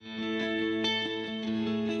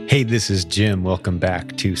Hey, this is Jim. Welcome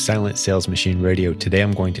back to Silent Sales Machine Radio. Today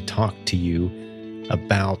I'm going to talk to you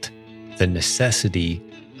about the necessity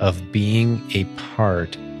of being a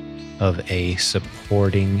part of a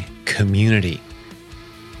supporting community.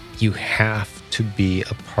 You have to be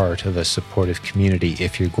a part of a supportive community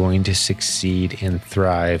if you're going to succeed and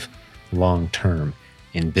thrive long term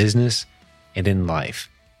in business and in life.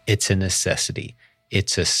 It's a necessity.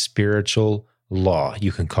 It's a spiritual law.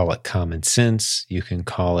 You can call it common sense. You can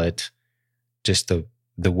call it just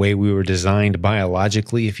the way we were designed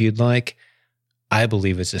biologically, if you'd like. I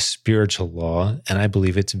believe it's a spiritual law, and I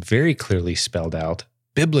believe it's very clearly spelled out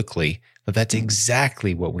biblically that that's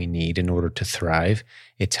exactly what we need in order to thrive.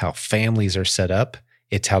 It's how families are set up.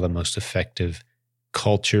 It's how the most effective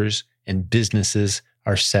cultures and businesses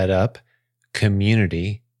are set up.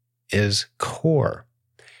 Community is core.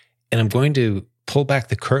 And I'm going to pull back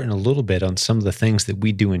the curtain a little bit on some of the things that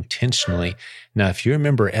we do intentionally. Now, if you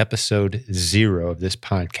remember episode 0 of this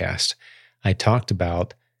podcast, I talked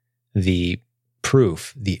about the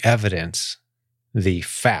proof, the evidence, the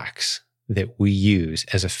facts that we use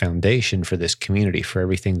as a foundation for this community, for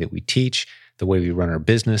everything that we teach, the way we run our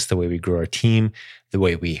business, the way we grow our team, the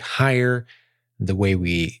way we hire, the way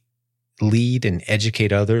we lead and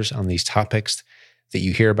educate others on these topics that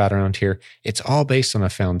you hear about around here. It's all based on a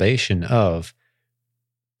foundation of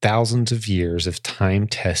thousands of years of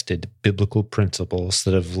time-tested biblical principles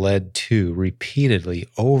that have led to repeatedly,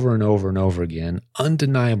 over and over and over again,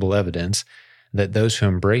 undeniable evidence that those who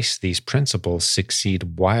embrace these principles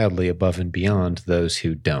succeed wildly above and beyond those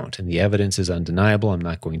who don't. And the evidence is undeniable. I'm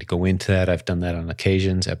not going to go into that. I've done that on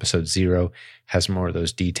occasions. Episode 0 has more of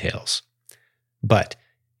those details. But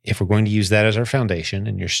if we're going to use that as our foundation,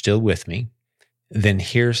 and you're still with me, then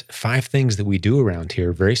here's 5 things that we do around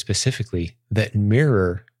here very specifically that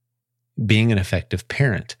mirror being an effective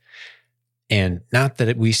parent. And not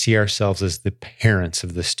that we see ourselves as the parents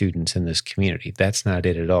of the students in this community. That's not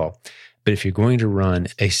it at all. But if you're going to run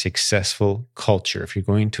a successful culture, if you're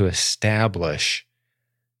going to establish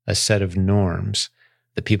a set of norms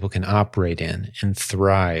that people can operate in and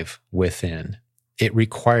thrive within, it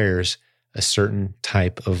requires a certain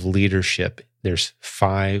type of leadership. There's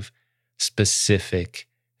 5 specific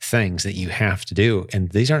things that you have to do. And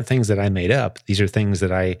these aren't things that I made up. These are things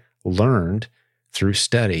that I learned through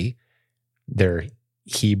study. They're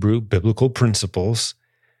Hebrew biblical principles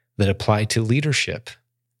that apply to leadership.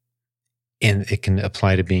 And it can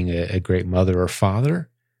apply to being a great mother or father,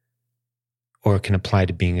 or it can apply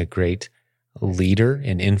to being a great leader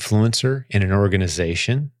and influencer in an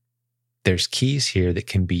organization. There's keys here that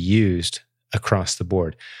can be used across the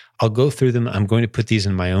board. I'll go through them. I'm going to put these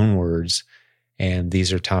in my own words, and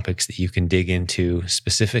these are topics that you can dig into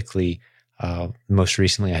specifically. Most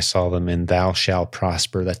recently, I saw them in Thou Shalt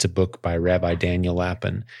Prosper. That's a book by Rabbi Daniel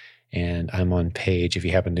Lapin. And I'm on page, if you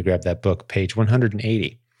happen to grab that book, page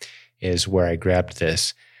 180 is where I grabbed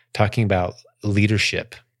this, talking about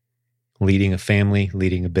leadership, leading a family,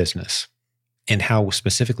 leading a business, and how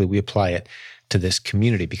specifically we apply it to this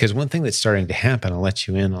community. Because one thing that's starting to happen, I'll let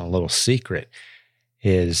you in on a little secret,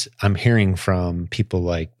 is I'm hearing from people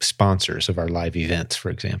like sponsors of our live events, for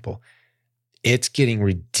example. It's getting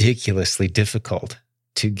ridiculously difficult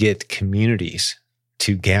to get communities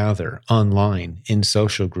to gather online, in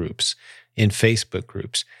social groups, in Facebook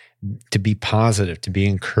groups, to be positive, to be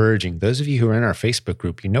encouraging. Those of you who are in our Facebook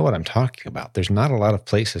group, you know what I'm talking about. There's not a lot of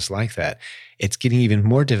places like that. It's getting even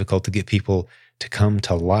more difficult to get people to come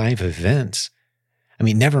to live events. I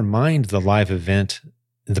mean, never mind the live event,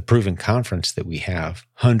 the Proven Conference that we have,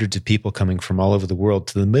 hundreds of people coming from all over the world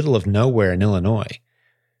to the middle of nowhere in Illinois.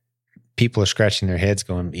 People are scratching their heads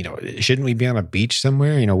going, shouldn't we be on a beach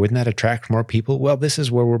somewhere? Wouldn't that attract more people? Well, this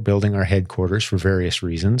is where we're building our headquarters for various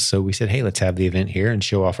reasons. So we said, hey, let's have the event here and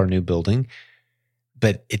show off our new building.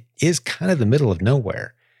 But it is kind of the middle of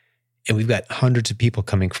nowhere. And we've got hundreds of people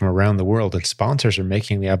coming from around the world, and sponsors are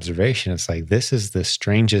making the observation. It's like, this is the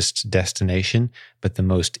strangest destination, but the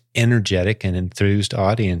most energetic and enthused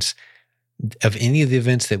audience of any of the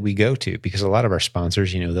events that we go to, because a lot of our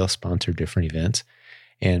sponsors, they'll sponsor different events.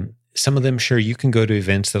 And some of them, sure, you can go to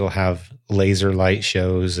events that'll have laser light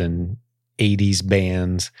shows and 80s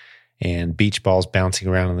bands and beach balls bouncing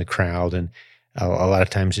around in the crowd. And a lot of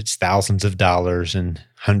times it's thousands of dollars and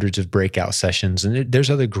hundreds of breakout sessions. And there's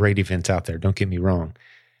other great events out there, don't get me wrong.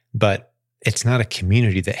 But it's not a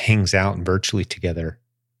community that hangs out virtually together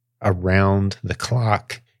around the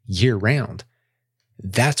clock year round.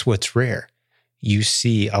 That's what's rare. You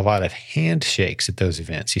see a lot of handshakes at those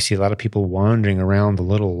events. You see a lot of people wandering around a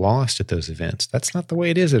little lost at those events. That's not the way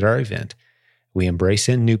it is at our event. We embrace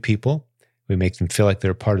in new people. We make them feel like they're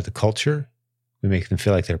a part of the culture. We make them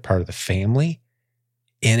feel like they're part of the family.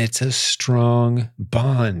 And it's a strong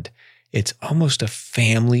bond. It's almost a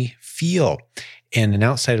family feel. And an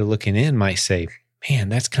outsider looking in might say, man,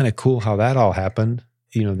 that's kind of cool how that all happened.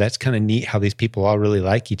 That's kind of neat how these people all really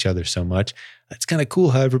like each other so much. That's kind of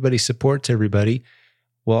cool how everybody supports everybody.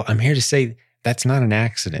 Well, I'm here to say that's not an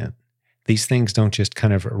accident. These things don't just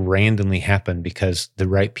kind of randomly happen because the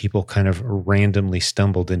right people kind of randomly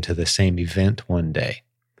stumbled into the same event one day.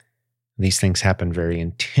 These things happen very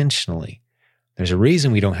intentionally. There's a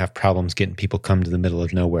reason we don't have problems getting people come to the middle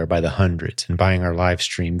of nowhere by the hundreds and buying our live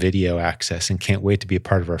stream video access and can't wait to be a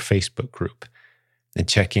part of our Facebook group and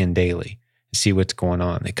check in daily and see what's going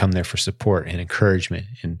on. They come there for support and encouragement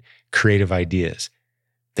and creative ideas.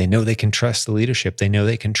 They know they can trust the leadership. They know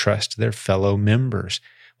they can trust their fellow members.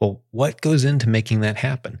 Well, what goes into making that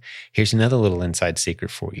happen? Here's another little inside secret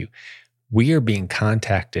for you. We are being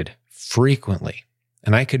contacted frequently,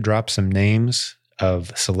 and I could drop some names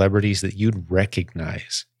of celebrities that you'd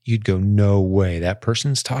recognize. You'd go, no way, that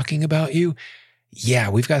person's talking about you? Yeah,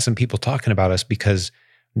 we've got some people talking about us because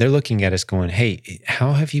they're looking at us going, hey,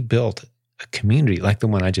 how have you built a community like the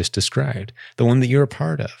one I just described, the one that you're a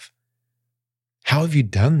part of? How have you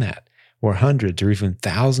done that? Where hundreds or even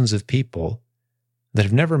thousands of people that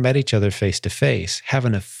have never met each other face to face have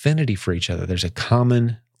an affinity for each other. There's a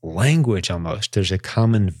common language almost. There's a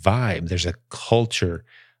common vibe. There's a culture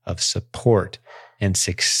of support and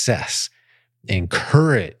success and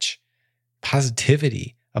courage,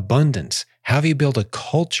 positivity, abundance. How have you built a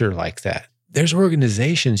culture like that? There's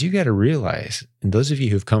organizations, you got to realize, and those of you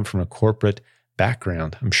who've come from a corporate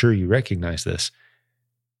background, I'm sure you recognize this,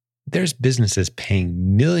 there's businesses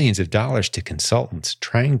paying millions of dollars to consultants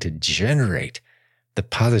trying to generate the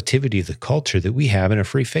positivity of the culture that we have in a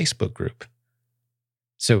free Facebook group.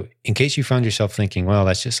 So in case you found yourself thinking, well,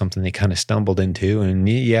 that's just something they kind of stumbled into, and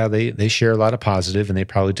yeah, they share a lot of positive and they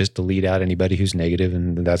probably just delete out anybody who's negative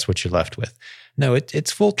and that's what you're left with. No,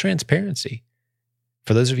 it's full transparency.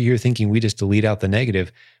 For those of you who are thinking we just delete out the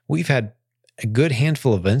negative, we've had a good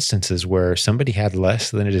handful of instances where somebody had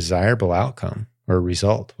less than a desirable outcome or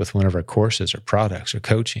result with one of our courses or products or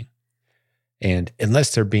coaching. And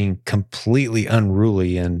unless they're being completely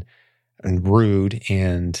unruly and rude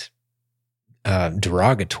and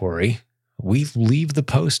derogatory, we leave the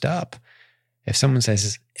post up. If someone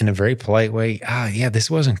says in a very polite way, yeah, this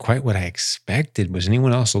wasn't quite what I expected. Was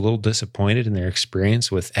anyone else a little disappointed in their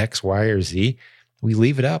experience with X, Y, or Z? We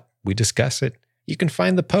leave it up. We discuss it. You can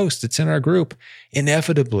find the post. It's in our group.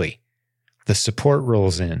 Inevitably, the support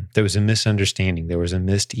rolls in. There was a misunderstanding. There was a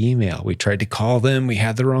missed email. We tried to call them. We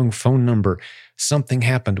had the wrong phone number. Something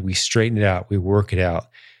happened. We straighten it out. We work it out.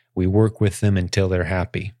 We work with them until they're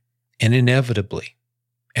happy. And inevitably,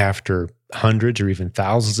 after hundreds or even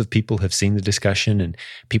thousands of people have seen the discussion and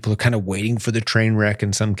people are kind of waiting for the train wreck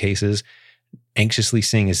in some cases, anxiously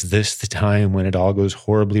saying, is this the time when it all goes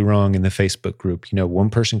horribly wrong in the Facebook group? One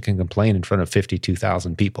person can complain in front of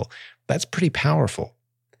 52,000 people. That's pretty powerful.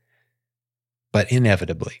 But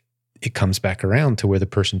inevitably, it comes back around to where the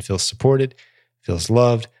person feels supported, feels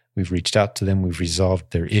loved. We've reached out to them. We've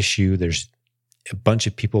resolved their issue. There's a bunch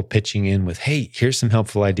of people pitching in with, hey, here's some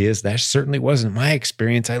helpful ideas. That certainly wasn't my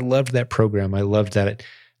experience. I loved that program. I loved that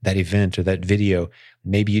event or that video.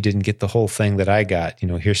 Maybe you didn't get the whole thing that I got.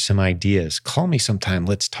 Here's some ideas. Call me sometime.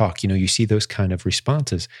 Let's talk. You see those kind of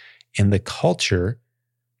responses. And the culture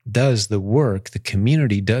does the work. The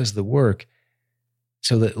community does the work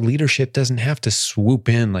so that leadership doesn't have to swoop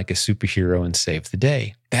in like a superhero and save the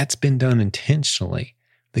day. That's been done intentionally.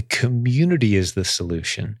 The community is the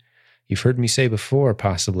solution. You've heard me say before,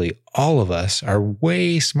 possibly all of us are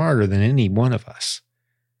way smarter than any one of us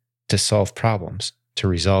to solve problems, to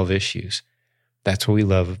resolve issues. That's why we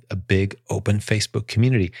love a big open Facebook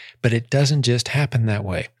community. But it doesn't just happen that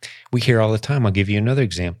way. We hear all the time. I'll give you another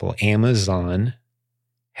example. Amazon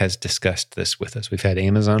has discussed this with us. We've had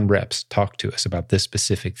Amazon reps talk to us about this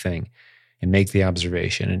specific thing and make the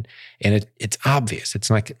observation. And it's obvious. It's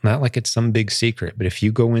not like it's some big secret. But if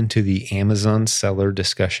you go into the Amazon seller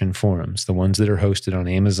discussion forums, the ones that are hosted on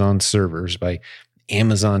Amazon servers by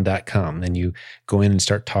Amazon.com, then you go in and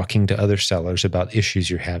start talking to other sellers about issues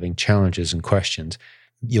you're having, challenges and questions,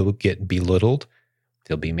 you'll get belittled.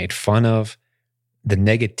 They'll be made fun of. The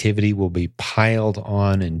negativity will be piled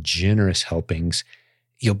on in generous helpings.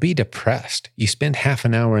 You'll be depressed. You spend half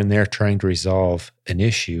an hour in there trying to resolve an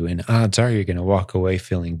issue, and odds are you're going to walk away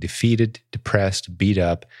feeling defeated, depressed, beat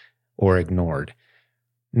up, or ignored.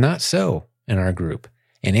 Not so in our group.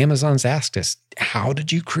 And Amazon's asked us, how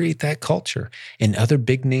did you create that culture? And other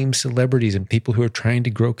big name celebrities and people who are trying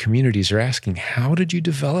to grow communities are asking, how did you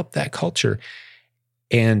develop that culture?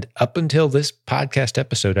 And up until this podcast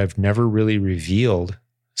episode, I've never really revealed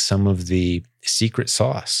some of the secret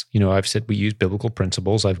sauce. I've said we use biblical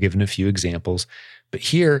principles. I've given a few examples, but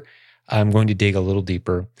here I'm going to dig a little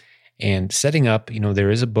deeper and setting up, there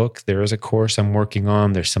is a book, there is a course I'm working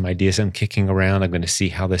on. There's some ideas I'm kicking around. I'm going to see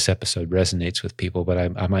how this episode resonates with people, but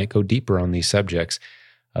I might go deeper on these subjects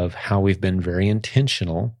of how we've been very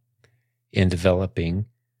intentional in developing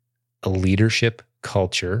a leadership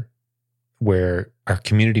culture where our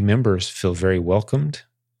community members feel very welcomed.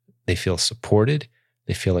 They feel supported.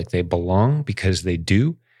 They feel like they belong because they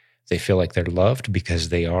do. They feel like they're loved because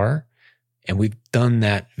they are. And we've done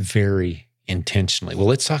that very intentionally. Well,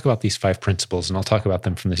 let's talk about these 5 principles, and I'll talk about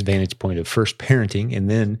them from this vantage point of first parenting and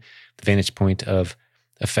then the vantage point of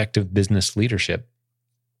effective business leadership,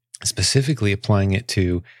 specifically applying it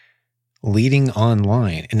to leading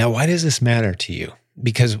online. And now, why does this matter to you?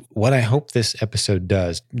 Because what I hope this episode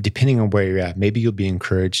does, depending on where you're at, maybe you'll be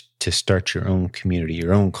encouraged to start your own community,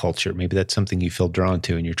 your own culture. Maybe that's something you feel drawn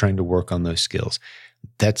to and you're trying to work on those skills.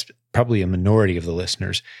 That's probably a minority of the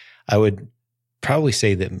listeners. I would probably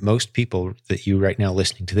say that most people that you right now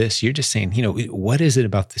listening to this, you're just saying, what is it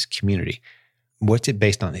about this community? What's it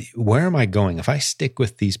based on? Where am I going? If I stick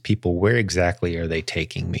with these people, where exactly are they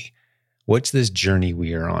taking me? What's this journey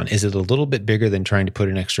we are on? Is it a little bit bigger than trying to put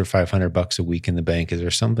an extra $500 a week in the bank? Is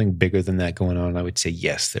there something bigger than that going on? I would say,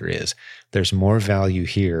 yes, there is. There's more value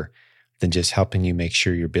here than just helping you make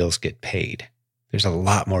sure your bills get paid. There's a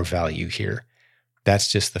lot more value here.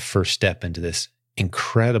 That's just the first step into this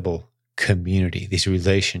incredible community, these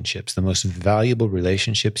relationships. The most valuable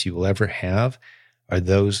relationships you will ever have are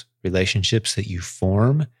those relationships that you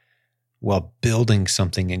form while building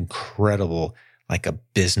something incredible like a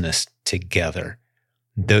business together.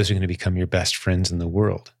 Those are going to become your best friends in the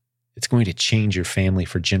world. It's going to change your family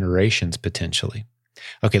for generations potentially.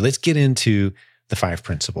 Okay, let's get into the 5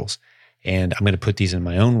 principles. And I'm going to put these in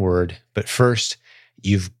my own word. But first,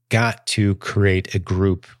 you've got to create a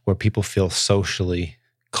group where people feel socially,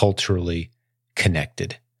 culturally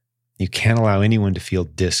connected. You can't allow anyone to feel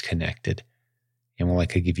disconnected. And while I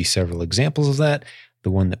could give you several examples of that,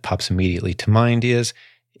 the one that pops immediately to mind is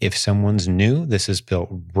if someone's new, this is built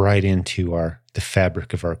right into the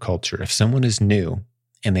fabric of our culture. If someone is new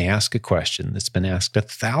and they ask a question that's been asked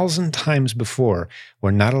 1,000 times before, we're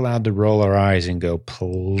not allowed to roll our eyes and go,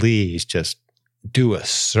 please just do a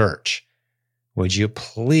search. Would you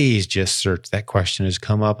please just search? That question has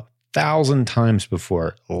come up 1,000 times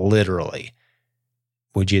before, literally.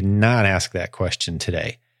 Would you not ask that question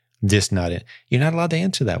today? Just not it. You're not allowed to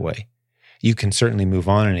answer that way. You can certainly move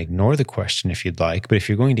on and ignore the question if you'd like, but if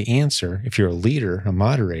you're going to answer, if you're a leader, a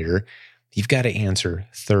moderator, you've got to answer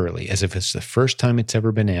thoroughly as if it's the first time it's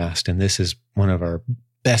ever been asked, and this is one of our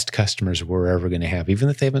best customers we're ever going to have. Even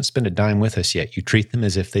if they haven't spent a dime with us yet, you treat them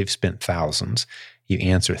as if they've spent thousands. You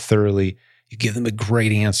answer thoroughly. You give them a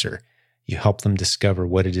great answer. You help them discover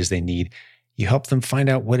what it is they need. You help them find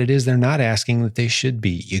out what it is they're not asking that they should be.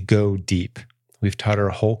 You go deep. We've taught our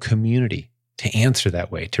whole community to answer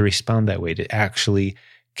that way, to respond that way, to actually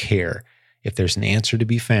care. If there's an answer to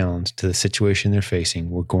be found to the situation they're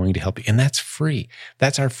facing, we're going to help you. And that's free.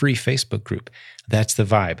 That's our free Facebook group. That's the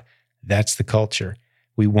vibe. That's the culture.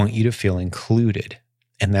 We want you to feel included.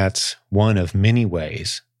 And that's one of many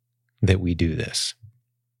ways that we do this.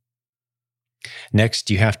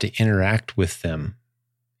 Next, you have to interact with them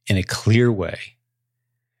in a clear way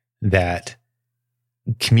that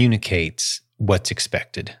communicates what's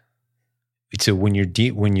expected. So when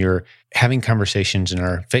you're having conversations in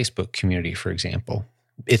our Facebook community, for example,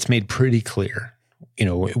 it's made pretty clear.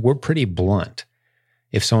 We're pretty blunt.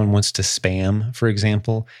 If someone wants to spam, for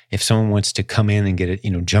example, if someone wants to come in and get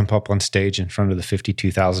it, jump up on stage in front of the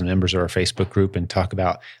 52,000 members of our Facebook group and talk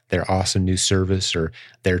about their awesome new service or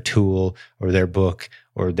their tool or their book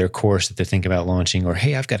or their course that they're thinking about launching, or,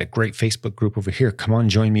 hey, I've got a great Facebook group over here. Come on,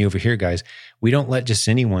 join me over here, guys. We don't let just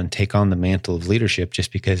anyone take on the mantle of leadership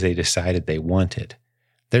just because they decided they want it.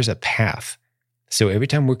 There's a path. So every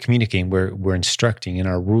time we're communicating, we're instructing in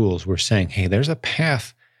our rules, we're saying, hey, there's a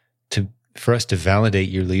path for us to validate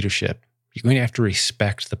your leadership. You're going to have to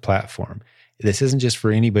respect the platform. This isn't just for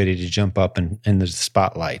anybody to jump up and there's the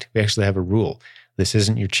spotlight. We actually have a rule. This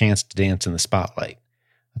isn't your chance to dance in the spotlight.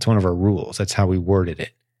 That's one of our rules. That's how we worded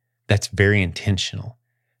it. That's very intentional.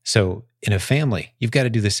 So in a family, you've got to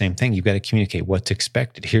do the same thing. You've got to communicate what's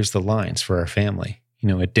expected. Here's the lines for our family.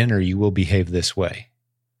 At dinner, you will behave this way.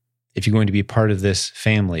 If you're going to be part of this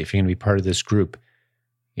family, if you're going to be part of this group,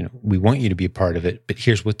 we want you to be a part of it, but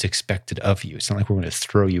here's what's expected of you. It's not like we're going to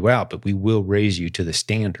throw you out, but we will raise you to the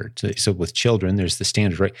standard. So with children, there's the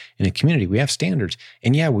standard, right? In the community, we have standards.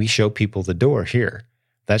 And yeah, we show people the door here.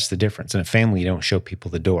 That's the difference. In a family, you don't show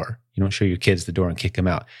people the door. You don't show your kids the door and kick them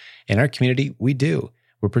out. In our community, we do.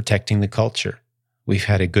 We're protecting the culture. We've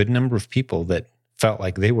had a good number of people that felt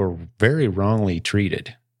like they were very wrongly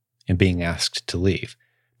treated and being asked to leave.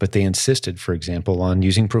 But they insisted, for example, on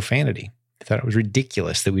using profanity. They thought it was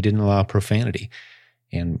ridiculous that we didn't allow profanity.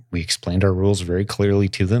 And we explained our rules very clearly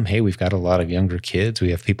to them. Hey, we've got a lot of younger kids.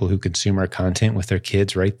 We have people who consume our content with their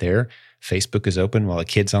kids right there. Facebook is open while a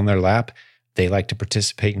kid's on their lap. They like to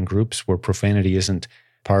participate in groups where profanity isn't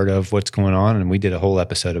part of what's going on. And we did a whole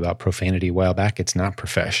episode about profanity a while back. It's not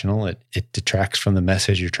professional. It detracts from the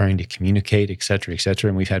message you're trying to communicate, et cetera, et cetera.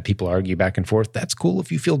 And we've had people argue back and forth. That's cool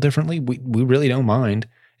if you feel differently. We really don't mind.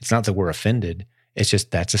 It's not that we're offended. It's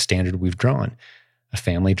just that's a standard we've drawn. A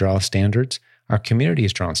family draws standards. Our community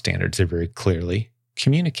has drawn standards. They're very clearly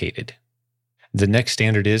communicated. The next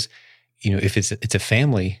standard is, if it's a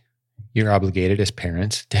family, you're obligated as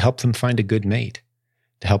parents to help them find a good mate,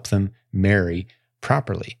 to help them marry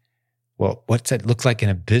properly. Well, what's that look like in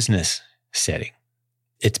a business setting?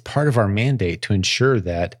 It's part of our mandate to ensure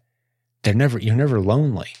that you're never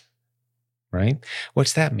lonely, right?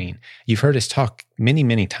 What's that mean? You've heard us talk many,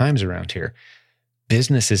 many times around here.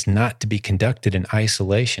 Business is not to be conducted in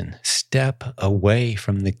isolation. Step away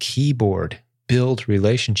from the keyboard. Build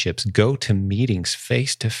relationships. Go to meetings,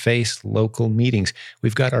 face-to-face local meetings.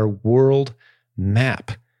 We've got our world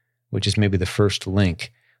map, which is maybe the first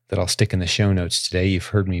link that I'll stick in the show notes today. You've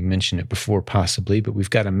heard me mention it before possibly, but we've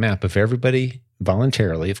got a map of everybody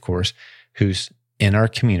voluntarily, of course, who's in our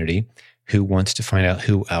community, who wants to find out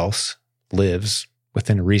who else lives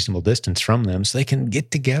within a reasonable distance from them so they can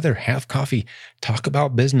get together, have coffee, talk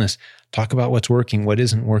about business, talk about what's working, what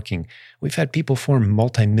isn't working. We've had people form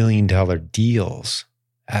multi-million-dollar deals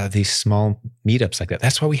out of these small meetups like that.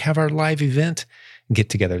 That's why we have our live event get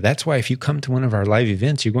together. That's why if you come to one of our live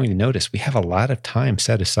events, you're going to notice we have a lot of time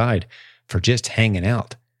set aside for just hanging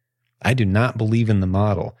out. I do not believe in the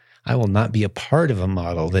model. I will not be a part of a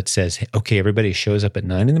model that says, okay, everybody shows up at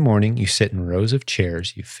 9 a.m, you sit in rows of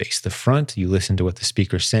chairs, you face the front, you listen to what the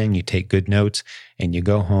speaker's saying, you take good notes, and you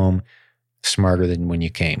go home smarter than when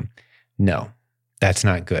you came. No, that's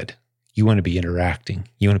not good. You want to be interacting.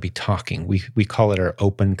 You want to be talking. We call it our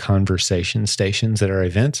open conversation stations at our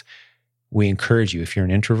events. We encourage you, if you're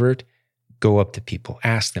an introvert, go up to people,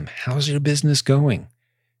 ask them, how's your business going?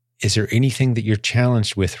 Is there anything that you're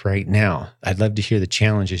challenged with right now? I'd love to hear the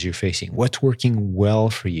challenges you're facing. What's working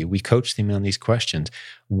well for you? We coach them on these questions.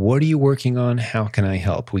 What are you working on? How can I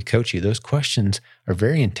help? We coach you. Those questions are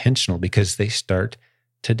very intentional because they start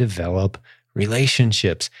to develop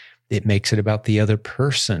relationships. It makes it about the other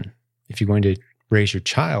person. If you're going to raise your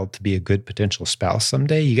child to be a good potential spouse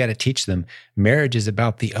someday, you got to teach them marriage is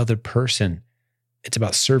about the other person. It's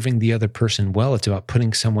about serving the other person well. It's about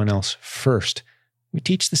putting someone else first. We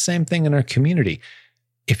teach the same thing in our community.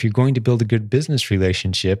 If you're going to build a good business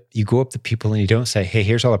relationship, you go up to people and you don't say, hey,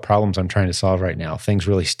 here's all the problems I'm trying to solve right now. Things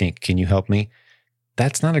really stink. Can you help me?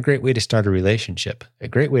 That's not a great way to start a relationship. A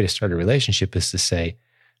great way to start a relationship is to say,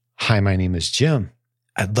 hi, my name is Jim.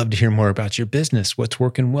 I'd love to hear more about your business. What's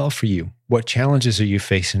working well for you? What challenges are you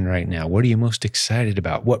facing right now? What are you most excited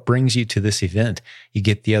about? What brings you to this event? You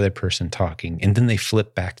get the other person talking, and then they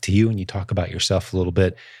flip back to you and you talk about yourself a little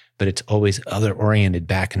bit, but it's always other-oriented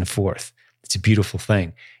back and forth. It's a beautiful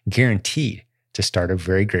thing, guaranteed to start a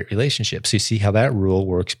very great relationship. So you see how that rule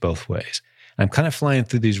works both ways. I'm kind of flying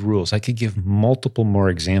through these rules. I could give multiple more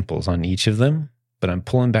examples on each of them, but I'm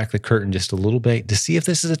pulling back the curtain just a little bit to see if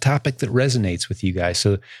this is a topic that resonates with you guys.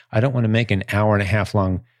 So I don't want to make an hour and a half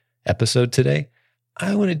long episode today.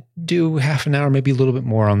 I want to do half an hour, maybe a little bit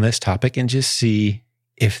more on this topic and just see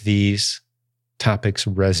if these topics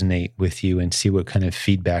resonate with you and see what kind of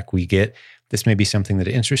feedback we get. This may be something that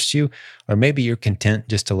interests you, or maybe you're content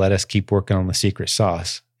just to let us keep working on the secret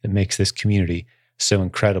sauce that makes this community so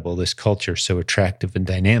incredible, this culture so attractive and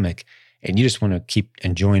dynamic. And you just want to keep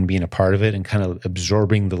enjoying being a part of it and kind of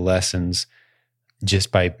absorbing the lessons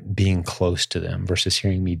just by being close to them versus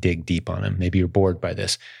hearing me dig deep on them. Maybe you're bored by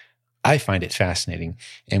this. I find it fascinating.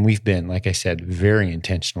 And we've been, like I said, very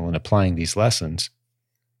intentional in applying these lessons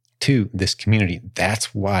to this community.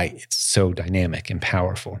 That's why it's so dynamic and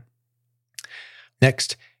powerful.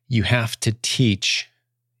 Next, you have to teach,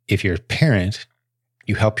 if you're a parent,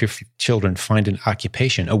 you help your children find an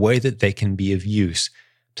occupation, a way that they can be of use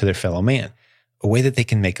to their fellow man, a way that they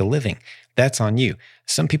can make a living. That's on you.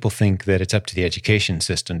 Some people think that it's up to the education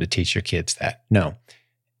system to teach your kids that. No.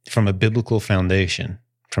 From a biblical foundation,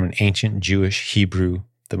 from an ancient Jewish Hebrew,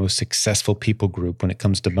 the most successful people group when it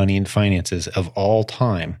comes to money and finances of all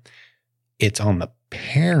time, it's on the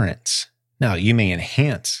parents. Now, you may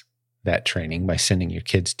enhance that training by sending your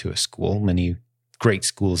kids to a school. Many great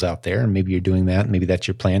schools out there, and maybe you're doing that. Maybe that's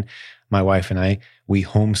your plan. My wife and I, we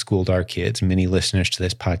homeschooled our kids. Many listeners to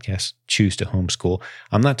this podcast choose to homeschool.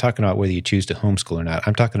 I'm not talking about whether you choose to homeschool or not.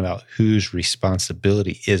 I'm talking about whose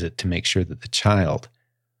responsibility is it to make sure that the child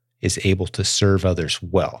is able to serve others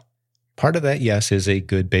well. Part of that, yes, is a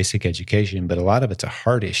good basic education, but a lot of it's a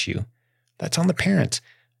heart issue. That's on the parents.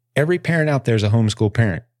 Every parent out there is a homeschool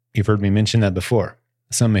parent. You've heard me mention that before.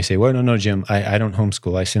 Some may say, well, no, Jim, I don't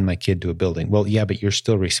homeschool. I send my kid to a building. Well, yeah, but you're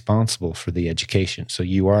still responsible for the education. So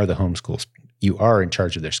you are the homeschools. You are in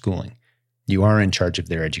charge of their schooling. You are in charge of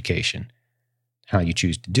their education. How you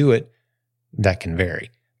choose to do it, that can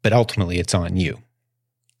vary. But ultimately, it's on you.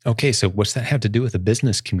 Okay, so what's that have to do with the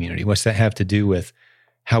business community? What's that have to do with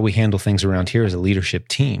how we handle things around here as a leadership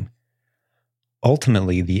team?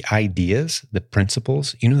 Ultimately, the ideas, the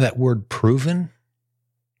principles, you know that word proven?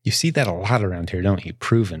 You see that a lot around here, don't you?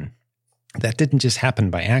 Proven. That didn't just happen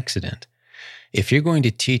by accident. If you're going to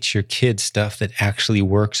teach your kids stuff that actually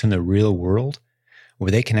works in the real world, where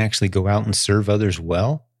they can actually go out and serve others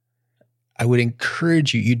well, I would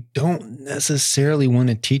encourage you, you don't necessarily want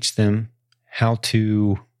to teach them how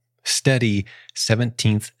to study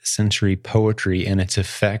 17th century poetry and its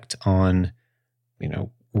effect on,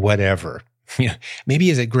 whatever. Maybe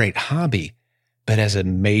as a great hobby, but as a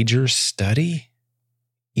major study,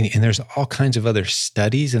 and there's all kinds of other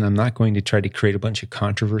studies, and I'm not going to try to create a bunch of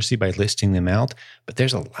controversy by listing them out, but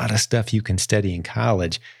there's a lot of stuff you can study in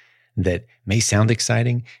college that may sound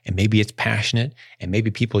exciting, and maybe it's passionate, and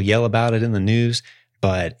maybe people yell about it in the news,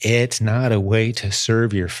 but it's not a way to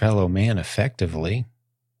serve your fellow man effectively.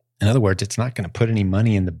 In other words, it's not going to put any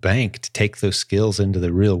money in the bank to take those skills into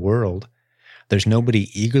the real world. There's nobody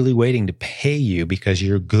eagerly waiting to pay you because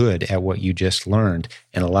you're good at what you just learned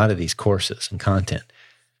in a lot of these courses and content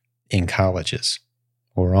in colleges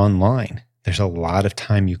or online. There's a lot of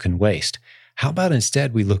time you can waste. How about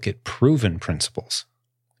instead we look at proven principles?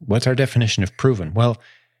 What's our definition of proven? Well,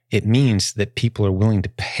 it means that people are willing to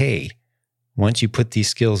pay. Once you put these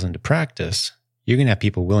skills into practice, you're going to have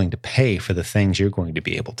people willing to pay for the things you're going to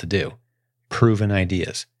be able to do. Proven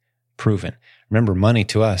ideas. Proven. Remember, money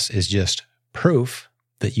to us is just proof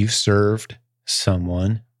that you served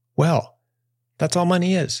someone well. That's all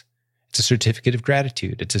money is. It's a certificate of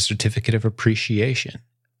gratitude. It's a certificate of appreciation.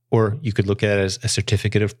 Or you could look at it as a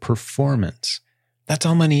certificate of performance. That's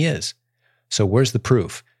all money is. So where's the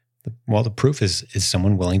proof? Well, the proof is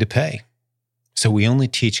someone willing to pay. So we only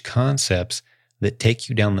teach concepts that take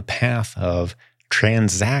you down the path of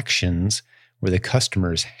transactions where the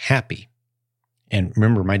customer is happy. And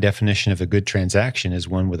remember, my definition of a good transaction is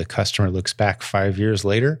one where the customer looks back 5 years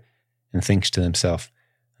later and thinks to themselves,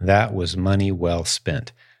 that was money well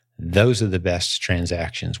spent. Those are the best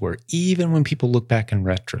transactions where even when people look back in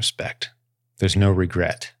retrospect, there's no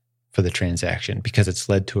regret for the transaction because it's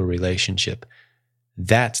led to a relationship.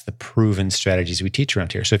 That's the proven strategies we teach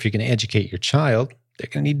around here. So if you're going to educate your child, they're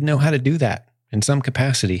going to need to know how to do that in some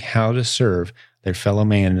capacity, how to serve their fellow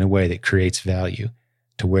man in a way that creates value,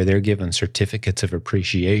 to where they're given certificates of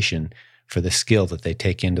appreciation for the skill that they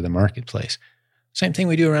take into the marketplace. Same thing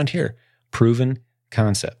we do around here. Proven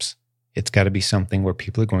concepts. It's got to be something where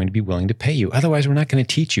people are going to be willing to pay you. Otherwise, we're not going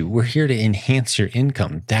to teach you. We're here to enhance your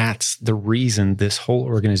income. That's the reason this whole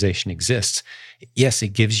organization exists. Yes, it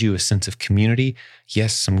gives you a sense of community.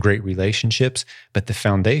 Yes, some great relationships. But the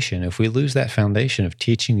foundation, if we lose that foundation of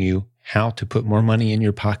teaching you how to put more money in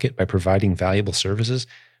your pocket by providing valuable services,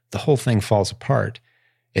 the whole thing falls apart.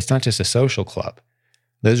 It's not just a social club.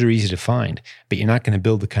 Those are easy to find, but you're not going to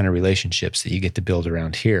build the kind of relationships that you get to build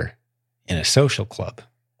around here in a social club.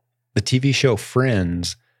 The TV show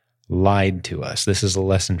Friends lied to us. This is a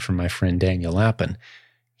lesson from my friend Daniel Lappin.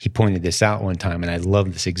 He pointed this out one time, and I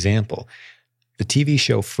love this example. The TV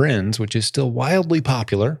show Friends, which is still wildly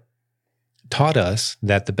popular, taught us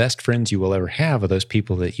that the best friends you will ever have are those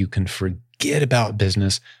people that you can forget about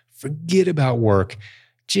business, forget about work,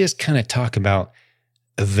 just kind of talk about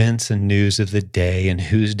events and news of the day and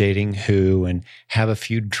who's dating who and have a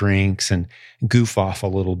few drinks and goof off a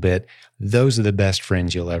little bit. Those are the best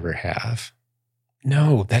friends you'll ever have.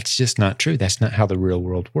 No, that's just not true. That's not how the real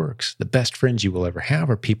world works. The best friends you will ever have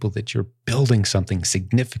are people that you're building something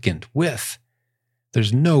significant with.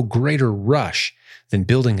 There's no greater rush than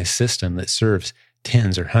building a system that serves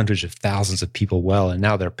tens or hundreds of thousands of people well, and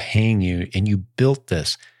now they're paying you, and you built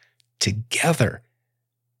this together.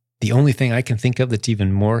 The only thing I can think of that's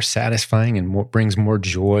even more satisfying and brings more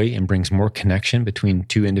joy and brings more connection between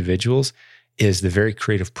two individuals is the very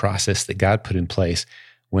creative process that God put in place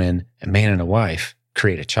when a man and a wife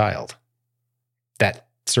create a child. That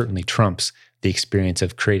certainly trumps the experience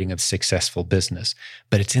of creating a successful business,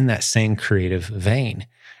 but it's in that same creative vein.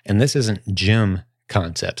 And this isn't gym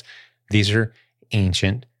concepts. These are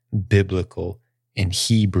ancient, biblical, and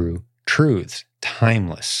Hebrew truths,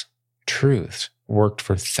 timeless truths, worked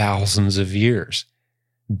for thousands of years.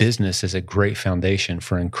 Business is a great foundation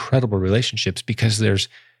for incredible relationships because there's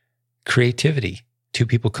creativity. Two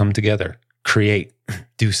people come together, create,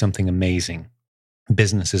 do something amazing.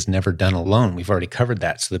 Business is never done alone. We've already covered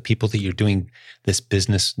that. So the people that you're doing this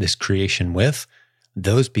business, this creation with,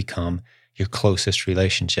 those become your closest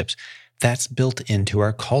relationships. That's built into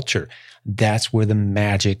our culture. That's where the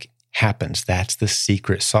magic happens. That's the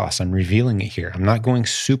secret sauce. I'm revealing it here. I'm not going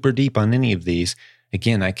super deep on any of these.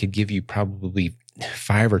 Again, I could give you probably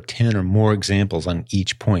 5 or 10 or more examples on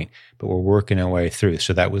each point, but we're working our way through.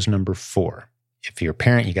 So that was number 4. If you're a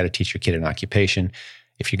parent, you got to teach your kid an occupation.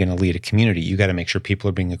 If you're going to lead a community, you got to make sure people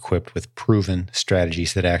are being equipped with proven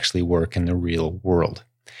strategies that actually work in the real world.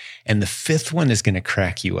 And the 5th one is going to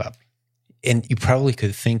crack you up. And you probably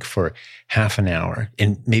could think for half an hour,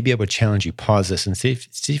 and maybe I would challenge you, pause this and see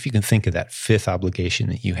if you can think of that 5th obligation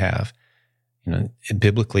that you have.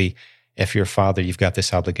 Biblically, if you're a father, you've got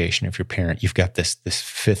this obligation. If you're a parent, you've got this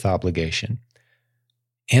 5th obligation.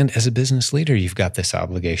 And as a business leader, you've got this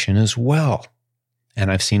obligation as well.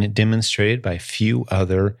 And I've seen it demonstrated by a few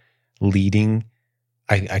other leading,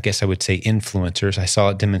 I guess I would say, influencers. I saw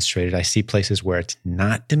it demonstrated. I see places where it's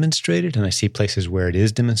not demonstrated, and I see places where it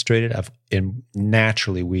is demonstrated. And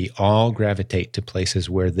naturally, we all gravitate to places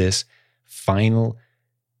where this final,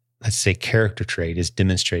 let's say, character trait is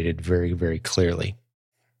demonstrated very, very clearly.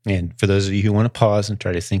 And for those of you who want to pause and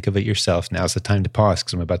try to think of it yourself, now's the time to pause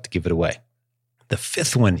because I'm about to give it away. The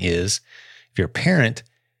 5th one is, if you're a parent,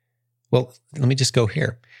 well, let me just go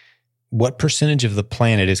here. What percentage of the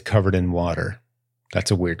planet is covered in water?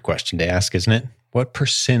 That's a weird question to ask, isn't it? What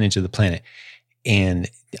percentage of the planet? And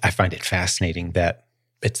I find it fascinating that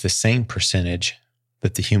it's the same percentage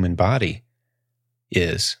that the human body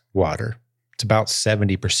is water. It's about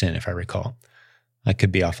 70%, if I recall. I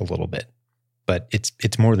could be off a little bit, but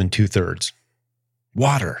it's more than 2/3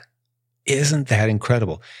 water. Isn't that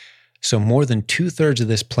incredible? So more than 2/3 of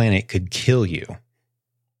this planet could kill you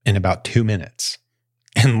in about 2 minutes,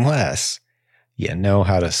 unless you know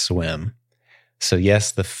how to swim. So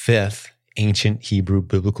yes, the 5th ancient Hebrew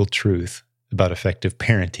biblical truth about effective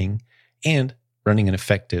parenting and running an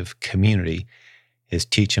effective community is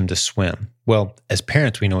teach them to swim. Well, as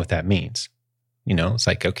parents, we know what that means. It's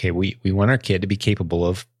like, okay, we want our kid to be capable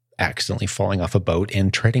of accidentally falling off a boat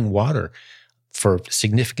and treading water for a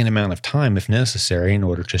significant amount of time if necessary in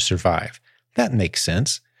order to survive. That makes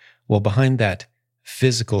sense. Well, behind that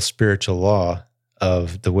physical, spiritual law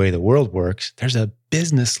of the way the world works, there's a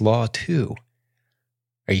business law too.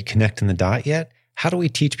 Are you connecting the dot yet? How do we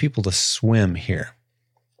teach people to swim here?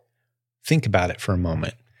 Think about it for a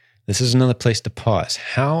moment. This is another place to pause.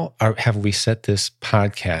 Have we set this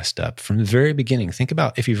podcast up from the very beginning? Think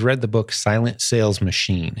about if you've read the book Silent Sales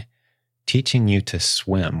Machine, teaching you to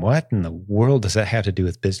swim. What in the world does that have to do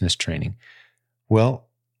with business training? Well,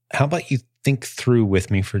 how about you think through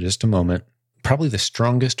with me for just a moment, probably the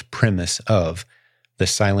strongest premise of the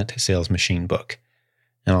Silent Sales Machine book.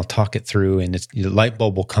 And I'll talk it through, and the light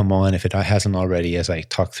bulb will come on if it hasn't already as I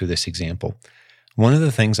talk through this example. One of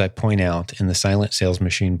the things I point out in the Silent Sales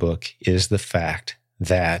Machine book is the fact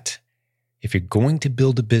that if you're going to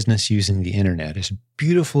build a business using the internet, as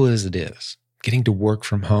beautiful as it is, getting to work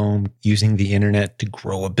from home, using the internet to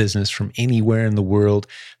grow a business from anywhere in the world,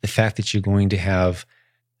 the fact that you're going to have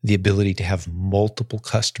the ability to have multiple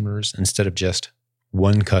customers instead of just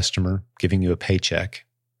one customer giving you a paycheck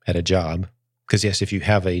at a job. Because yes, if you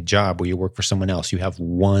have a job where you work for someone else, you have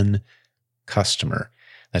one customer.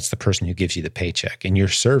 That's the person who gives you the paycheck. And you're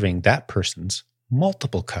serving that person's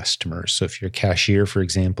multiple customers. So if you're a cashier, for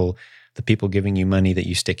example, the people giving you money that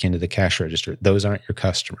you stick into the cash register, those aren't your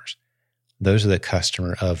customers. Those are the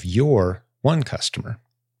customer of your one customer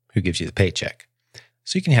who gives you the paycheck.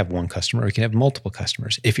 So you can have one customer or you can have multiple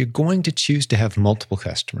customers. If you're going to choose to have multiple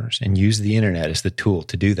customers and use the internet as the tool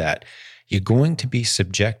to do that, you're going to be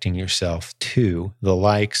subjecting yourself to the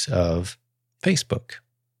likes of Facebook,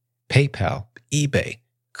 PayPal, eBay,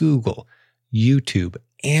 Google, YouTube,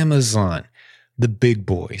 Amazon, the big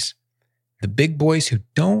boys. The big boys who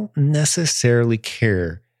don't necessarily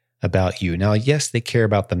care about you. Now, yes, they care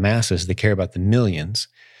about the masses, they care about the millions,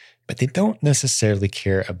 but they don't necessarily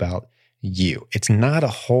care about you. It's not a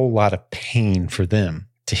whole lot of pain for them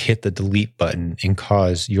to hit the delete button and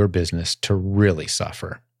cause your business to really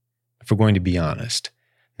suffer, if we're going to be honest.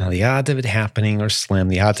 Now, the odds of it happening are slim.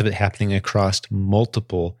 The odds of it happening across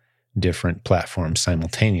multiple different platforms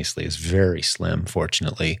simultaneously is very slim,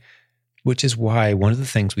 fortunately, which is why one of the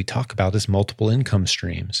things we talk about is multiple income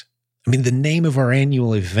streams. I mean, the name of our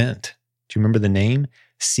annual event, do you remember the name?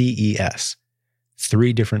 CES.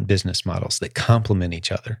 3 different business models that complement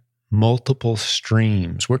each other. Multiple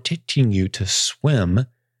streams. We're teaching you to swim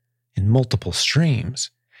in multiple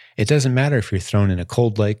streams. It doesn't matter if you're thrown in a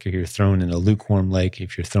cold lake or you're thrown in a lukewarm lake,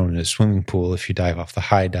 if you're thrown in a swimming pool, if you dive off the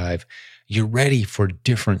high dive, you're ready for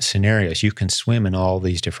different scenarios. You can swim in all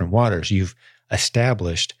these different waters. You've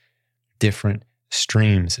established different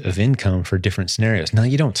streams of income for different scenarios. Now,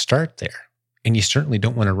 you don't start there, and you certainly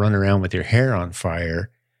don't want to run around with your hair on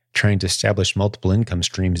fire trying to establish multiple income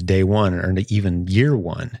streams day one or even year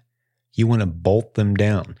one. You want to bolt them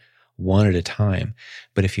down one at a time.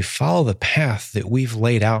 But if you follow the path that we've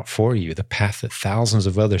laid out for you, the path that thousands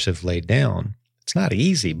of others have laid down, it's not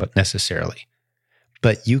easy, but necessarily.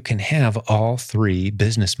 But you can have all 3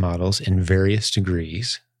 business models in various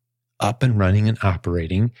degrees up and running and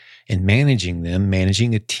operating and managing them,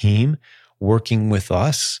 managing a team, working with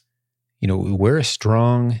us. We're a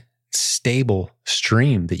strong, stable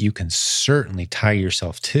stream that you can certainly tie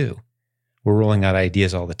yourself to. We're rolling out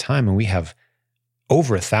ideas all the time, and we have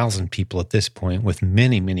over 1,000 people at this point with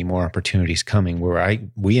many, many more opportunities coming where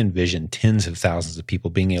we envision tens of thousands of people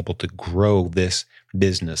being able to grow this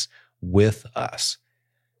business with us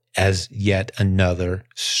as yet another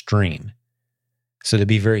stream. So to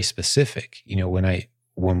be very specific,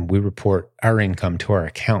 when we report our income to our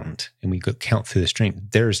accountant and we go count through the stream,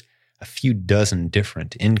 there's a few dozen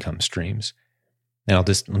different income streams. And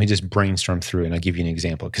let me just brainstorm through and I'll give you an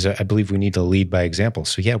example because I believe we need to lead by example.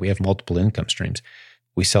 So yeah, we have multiple income streams.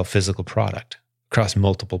 We sell physical product across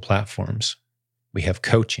multiple platforms. We have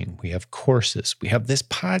coaching, we have courses, we have this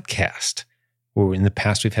podcast where in the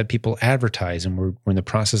past we've had people advertise and we're in the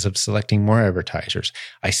process of selecting more advertisers.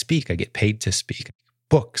 I speak, I get paid to speak.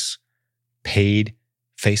 Books, paid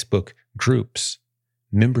Facebook groups,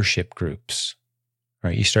 membership groups.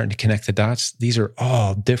 Right, you're starting to connect the dots. These are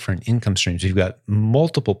all different income streams. We've got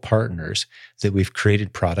multiple partners that we've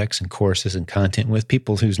created products and courses and content with,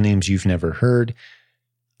 people whose names you've never heard.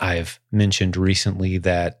 I've mentioned recently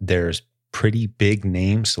that there's pretty big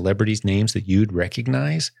names, celebrities' names that you'd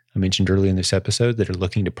recognize. I mentioned earlier in this episode that are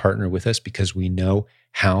looking to partner with us because we know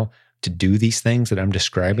how to do these things that I'm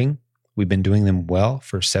describing. We've been doing them well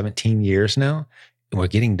for 17 years now, and we're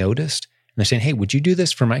getting noticed. And they're saying, hey, would you do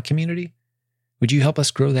this for my community? Would you help us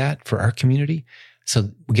grow that for our community? So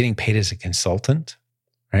we're getting paid as a consultant,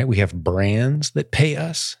 right? We have brands that pay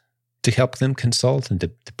us to help them consult and to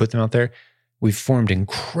put them out there. We've formed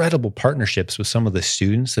incredible partnerships with some of the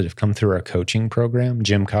students that have come through our coaching program,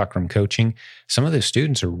 Jim Cockrum Coaching. Some of those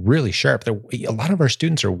students are really sharp. A lot of our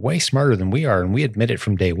students are way smarter than we are, and we admit it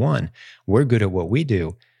from day one. We're good at what we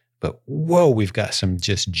do, but whoa, we've got some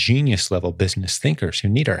just genius level business thinkers who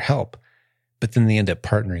need our help, but then they end up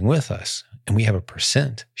partnering with us. And we have a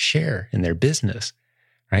 % share in their business,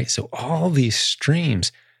 right? So all these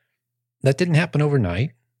streams, that didn't happen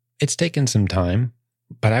overnight. It's taken some time,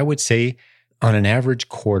 but I would say on an average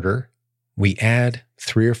quarter, we add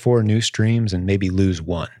 3 or 4 new streams and maybe lose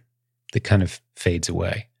 1 that kind of fades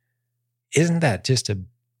away. Isn't that just a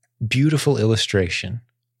beautiful illustration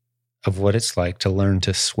of what it's like to learn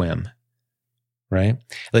to swim, right?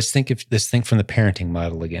 Let's think from the parenting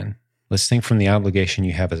model again. Let's think from the obligation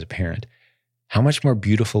you have as a parent. How much more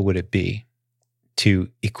beautiful would it be to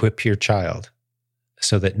equip your child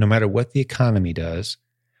so that no matter what the economy does,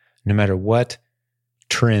 no matter what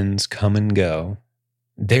trends come and go,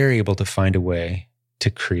 they're able to find a way to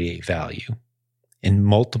create value in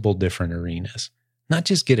multiple different arenas, not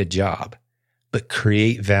just get a job, but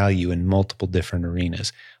create value in multiple different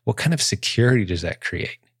arenas. What kind of security does that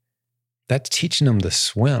create? That's teaching them to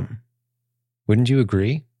swim. Wouldn't you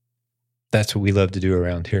agree? That's what we love to do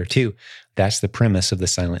around here too. That's the premise of the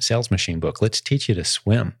Silent Sales Machine book. Let's teach you to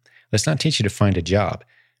swim. Let's not teach you to find a job.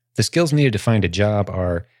 The skills needed to find a job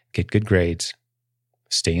are get good grades,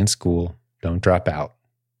 stay in school, don't drop out,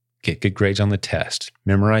 get good grades on the test,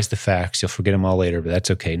 memorize the facts. You'll forget them all later, but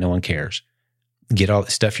that's okay. No one cares.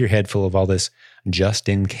 Stuff your head full of all this just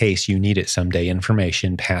in case you need it someday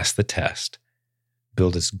information, pass the test.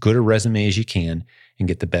 Build as good a resume as you can and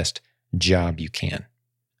get the best job you can.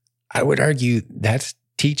 I would argue that's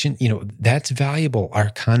teaching, that's valuable. Our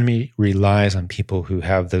economy relies on people who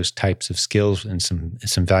have those types of skills in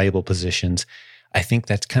some valuable positions. I think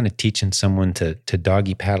that's kind of teaching someone to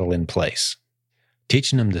doggy paddle in place.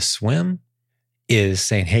 Teaching them to swim is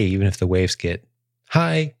saying, hey, even if the waves get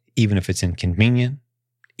high, even if it's inconvenient,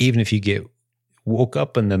 even if you get woke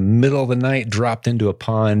up in the middle of the night, dropped into a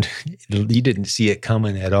pond. You didn't see it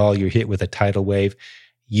coming at all. You're hit with a tidal wave.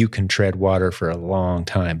 You can tread water for a long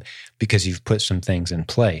time because you've put some things in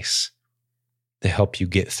place to help you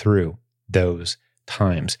get through those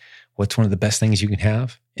times. What's one of the best things you can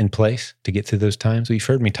have in place to get through those times? Well, you've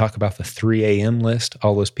heard me talk about the 3 a.m. list,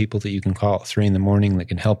 all those people that you can call at 3 a.m. that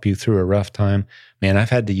can help you through a rough time. Man, I've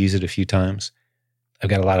had to use it a few times. I've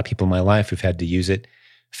got a lot of people in my life who've had to use it.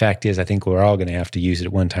 Fact is, I think we're all going to have to use it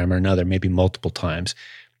at one time or another, maybe multiple times.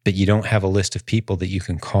 But you don't have a list of people that you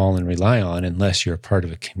can call and rely on unless you're a part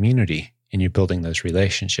of a community and you're building those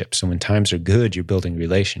relationships. So when times are good, you're building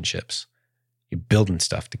relationships. You're building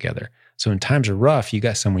stuff together. So when times are rough, you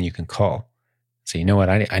got someone you can call. Say, you know what,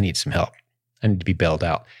 I need some help. I need to be bailed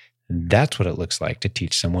out. And that's what it looks like to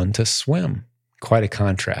teach someone to swim. Quite a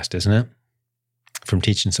contrast, isn't it? From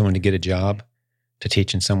teaching someone to get a job to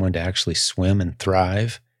teaching someone to actually swim and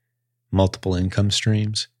thrive, multiple income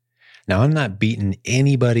streams. Now, I'm not beating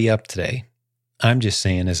anybody up today. I'm just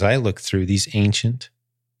saying, as I look through these ancient,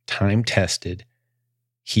 time-tested,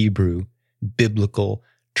 Hebrew, biblical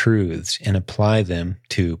truths and apply them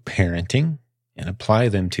to parenting and apply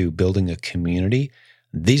them to building a community,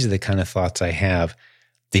 these are the kind of thoughts I have.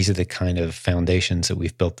 These are the kind of foundations that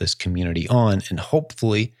we've built this community on. And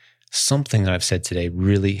hopefully something that I've said today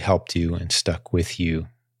really helped you and stuck with you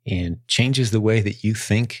and changes the way that you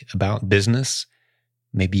think about business,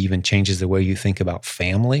 maybe even changes the way you think about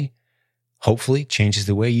family, hopefully changes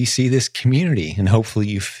the way you see this community, and hopefully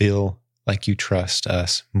you feel like you trust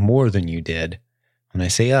us more than you did. When I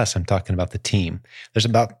say us, I'm talking about the team. There's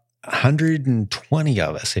about 120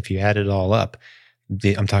 of us, if you add it all up.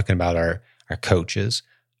 I'm talking about our coaches,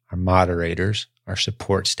 our moderators, our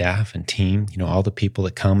support staff and team, all the people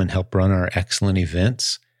that come and help run our excellent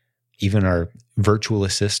events, even our virtual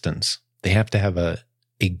assistants. They have to have a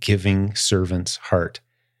giving servant's heart.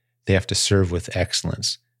 They have to serve with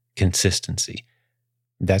excellence, consistency.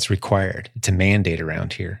 That's required. It's a mandate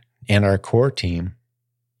around here. And our core team,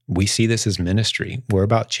 we see this as ministry. We're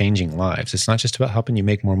about changing lives. It's not just about helping you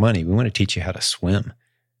make more money. We want to teach you how to swim.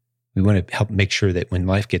 We want to help make sure that when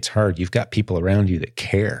life gets hard, you've got people around you that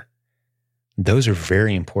care. Those are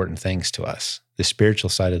very important things to us. The spiritual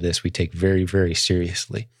side of this, we take very, very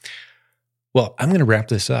seriously. Well, I'm going to wrap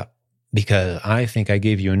this up because I think I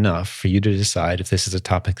gave you enough for you to decide if this is a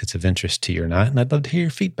topic that's of interest to you or not. And I'd love to hear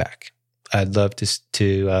your feedback. I'd love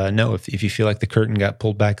to know if you feel like the curtain got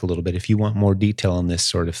pulled back a little bit, if you want more detail on this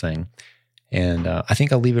sort of thing. And I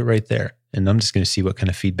think I'll leave it right there. And I'm just going to see what kind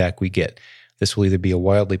of feedback we get. This will either be a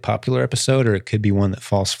wildly popular episode or it could be one that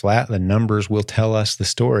falls flat. The numbers will tell us the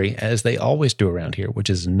story, as they always do around here,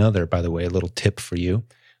 which is another, by the way, a little tip for you.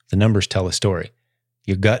 The numbers tell a story.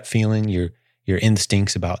 Your gut feeling, your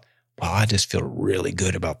instincts about, well, I just feel really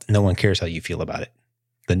good about it. No one cares how you feel about it.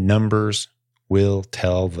 The numbers will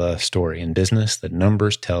tell the story. In business, the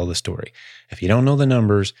numbers tell the story. If you don't know the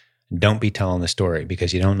numbers, don't be telling the story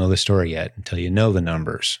because you don't know the story yet until you know the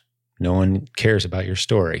numbers. No one cares about your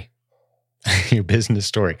story, your business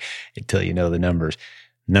story, until you know the numbers.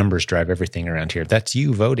 Numbers drive everything around here. That's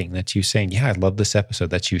you voting. That's you saying, yeah, I love this episode.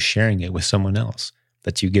 That's you sharing it with someone else.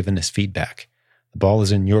 That's you giving us feedback. The ball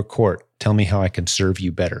is in your court. Tell me how I can serve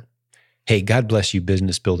you better. Hey, God bless you,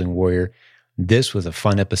 business building warrior. This was a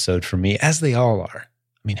fun episode for me, as they all are.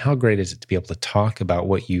 I mean, how great is it to be able to talk about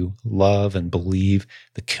what you love and believe,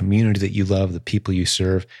 the community that you love, the people you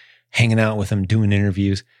serve, hanging out with them, doing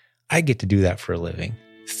interviews. I get to do that for a living.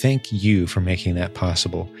 Thank you for making that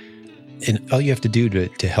possible. And all you have to do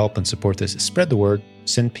to help and support this is spread the word.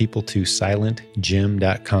 Send people to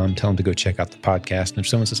silentjim.com. Tell them to go check out the podcast. And if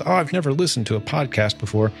someone says, oh, I've never listened to a podcast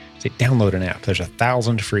before, say, download an app. There's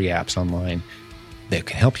 1,000 free apps online that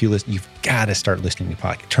can help you listen. You've got to start listening to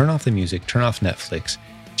podcasts. Turn off the music, turn off Netflix,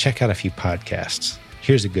 check out a few podcasts.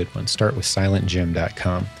 Here's a good one. Start with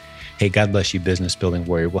silentjim.com. Hey, God bless you, business building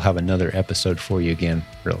warrior. We'll have another episode for you again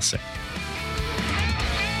real soon.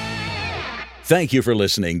 Thank you for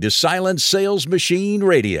listening to Silent Sales Machine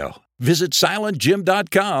Radio. Visit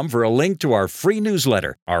silentjim.com for a link to our free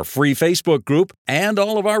newsletter, our free Facebook group, and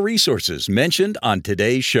all of our resources mentioned on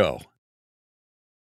today's show.